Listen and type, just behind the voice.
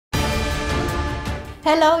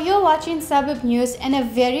Hello, you're watching Suburb News, and a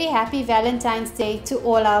very happy Valentine's Day to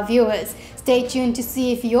all our viewers. Stay tuned to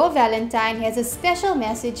see if your Valentine has a special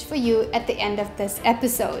message for you at the end of this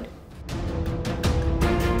episode.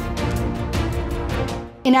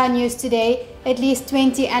 In our news today, at least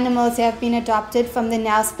 20 animals have been adopted from the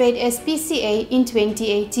Nelspruit SPCA in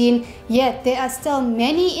 2018, yet there are still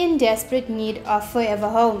many in desperate need of forever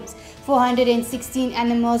homes. 416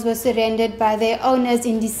 animals were surrendered by their owners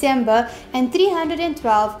in December and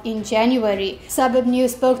 312 in January. Suburb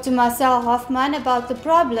News spoke to Marcel Hoffman about the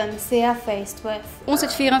problems they are faced with. Ons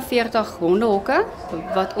het 44 hondehokke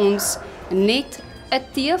wat ons net 'n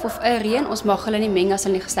teef of 'n reën, ons mag hulle nie meng as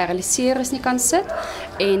hulle nie gesteriliseer is nie kan sit,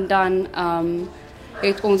 en dan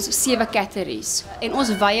het ons 7 catteries en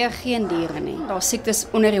ons weier geen diere nie. Daar's siektes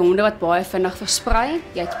onder die honde wat baie vinnig versprei.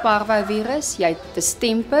 Jy het parvovirus, jy het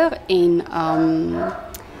distemper en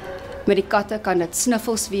met die katte kan dit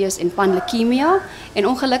sniffels wees en panleukemia. En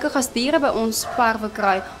ongelukkig as diere by ons parvo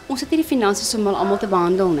kry, ons het nie die finansies om hulle almal te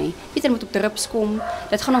behandel nie. Dit moet op drips kom.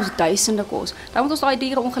 Dit gaan ons duisende kos. Dan moet ons daai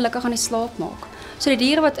diere ongelukkig aan die slaap maak. So die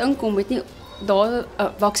diere wat inkom het nie daar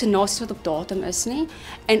vaksinasies wat op datum is nie,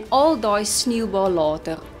 en al daai sneeubal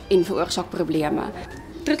later en veroorsaak probleme.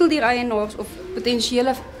 Troeteldier-eienaars of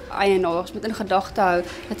potensiële eienaars moet in gedagte hou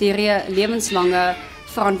dat hierdie 'n lewenslange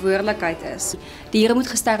verantwoordelikheid is. Diere moet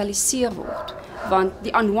gesteriliseer word, want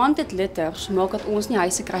die unwanted litters maak dat ons nie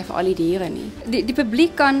huise kry vir al die diere nie. Die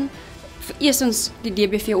publiek kan eerstens die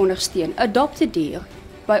DBV ondersteun. Adopt 'n dier.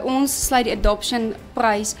 By ons sluit die adoption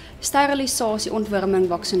prys sterilisasie, ontworming,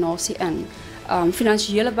 vaksinasie in.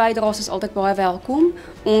 Finansiële bydraes is altyd baie welkom.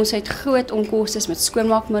 Ons het groot onkostes met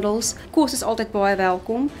skoonmaakmiddels. Kos is altyd baie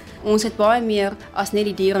welkom. Ons het baie meer as net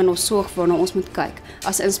die diere in ons sorg waarna ons moet kyk.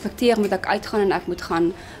 As 'n inspekteur moet ek uitgaan en ek moet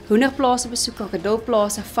gaan hoenderplase besoek,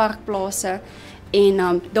 krokodilplase, varkplase,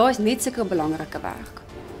 en daar is net sulke belangrike werk.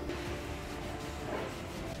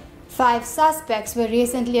 5 suspects were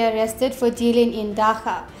recently arrested for dealing in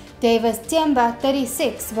dagga. Davis Temba,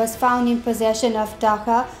 36, was found in possession of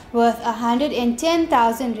dagga worth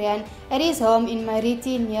 110,000 rand at his home in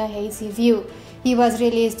Mariti near Hazy View. He was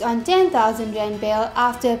released on 10,000 rand bail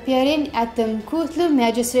after appearing at the Mkhuhlu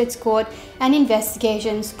Magistrates Court, and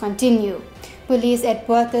investigations continue. Police at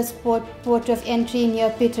Bertha's Port of Entry near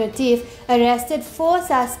Piet Retief arrested 4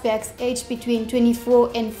 suspects aged between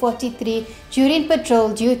 24 and 43 during patrol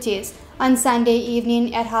duties. On Sunday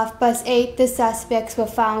evening at 8:30, the suspects were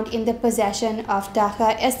found in the possession of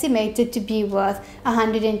dagga estimated to be worth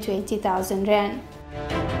 120,000 rand.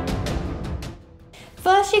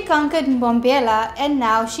 First she conquered Mbombela, and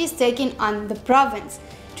now she's taking on the province.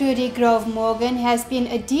 Trudy Grove Morgan has been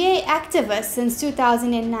a DA activist since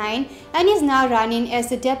 2009 and is now running as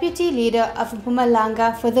the deputy leader of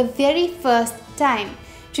Mpumalanga for the very first time.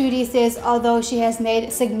 Trudy says although she has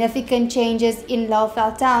made significant changes in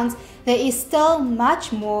low-fell towns, there is still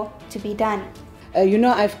much more to be done.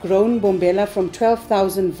 I've grown Mbombela from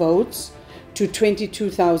 12,000 votes to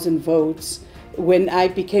 22,000 votes when I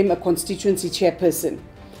became a constituency chairperson.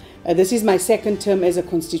 This is my second term as a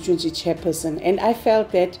constituency chairperson, and I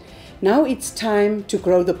felt that now it's time to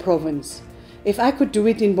grow the province. If I could do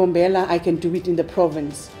it in Mbombela, I can do it in the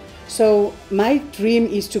province. So my dream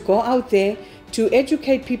is to go out there to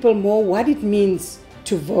educate people more what it means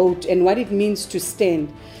to vote and what it means to stand.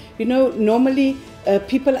 Normally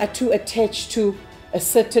people are too attached to a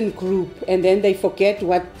certain group and then they forget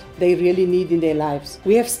what they really need in their lives.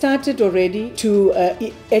 We have started already to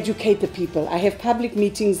educate the people. I have public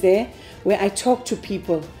meetings there where I talk to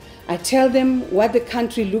people. I tell them what the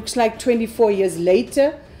country looks like 24 years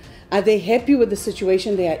later. Are they happy with the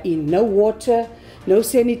situation they are in? No water, no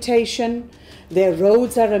sanitation, their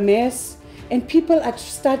roads are a mess. And people are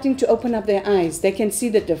starting to open up their eyes. They can see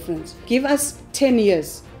the difference. Give us 10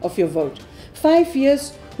 years of your vote. 5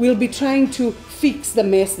 years, we'll be trying to fix the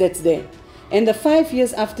mess that's there. And the 5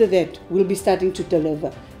 years after that, we'll be starting to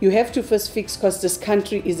deliver. You have to first fix because this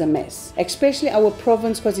country is a mess. Especially our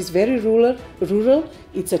province, because it's very rural,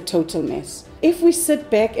 it's a total mess. If we sit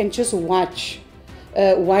back and just watch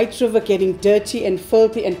White River getting dirty and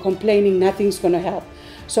filthy and complaining, nothing's going to help.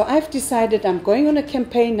 So I've decided I'm going on a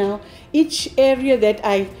campaign now. Each area that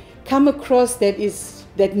I come across that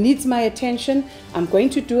needs my attention, I'm going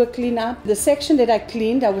to do a clean up. The section that I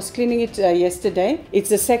cleaned, I was cleaning it yesterday. It's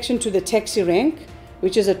the section to the taxi rank,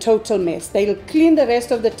 which is a total mess. They'll clean the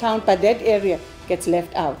rest of the town, but that area gets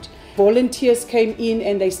left out. Volunteers came in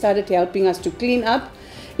and they started helping us to clean up.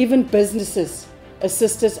 Even businesses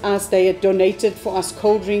assisted us. They had donated for us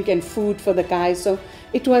cold drink and food for the guys, so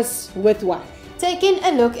it was worthwhile. Taking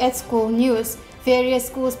a look at school news. Various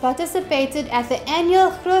schools participated at the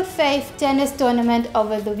annual Groot 5 tennis tournament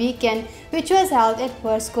over the weekend, which was held at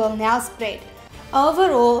Hoërskool Nelspruit.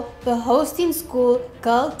 Overall, the hosting school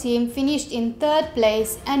girl team finished in 3rd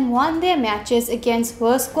place and won their matches against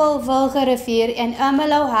Hoërskool Wilgerivier and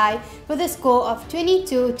Ermelo High with a score of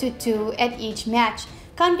 22-2 at each match.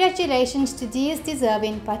 Congratulations to these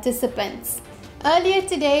deserving participants. Earlier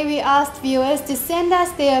today, we asked viewers to send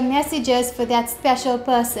us their messages for that special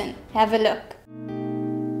person. Have a look.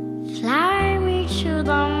 Fly me to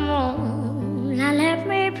the moon and let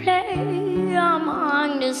me play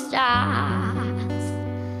among the stars.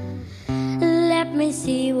 Let me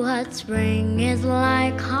see what spring is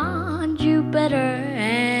like on Jupiter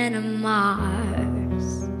and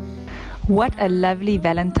Mars. What a lovely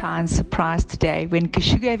Valentine's surprise today when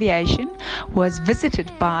Kashuga Aviation was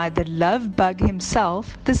visited by the love bug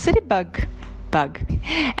himself, the city bug.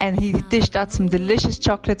 And he dished out some delicious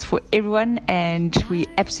chocolates for everyone, and we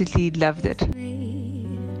absolutely loved it.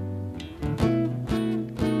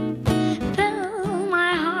 Fill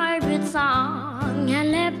my heart with song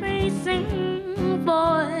and let me sing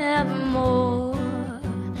forevermore.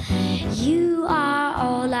 You are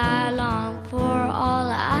all I long for, all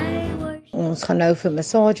I worship. Ons gaan nou vir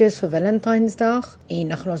massages vir Valentynsdag en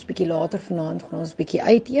dan gaan ons bietjie later vanaand gaan ons bietjie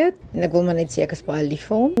uit eet en ek wil maar net sê ek is baie lief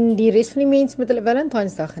vir hom en die res van die mense met hulle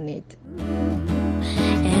Valentynsdag geniet.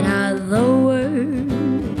 And other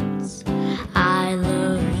words, I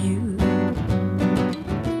love you.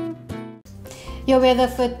 Your weather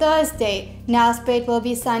for Thursday. Nelspruit will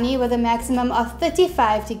be sunny with a maximum of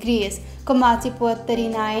 35 degrees. Komatipoort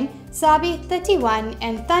 39, Sabi 31,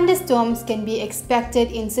 and thunderstorms can be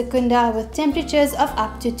expected in Secunda with temperatures of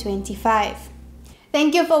up to 25.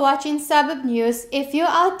 Thank you for watching Suburb News. If you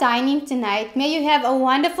are dining tonight, may you have a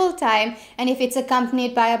wonderful time, and if it's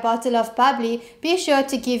accompanied by a bottle of bubbly, be sure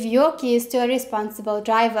to give your keys to a responsible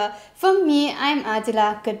driver. From me, I'm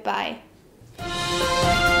Adila. Goodbye.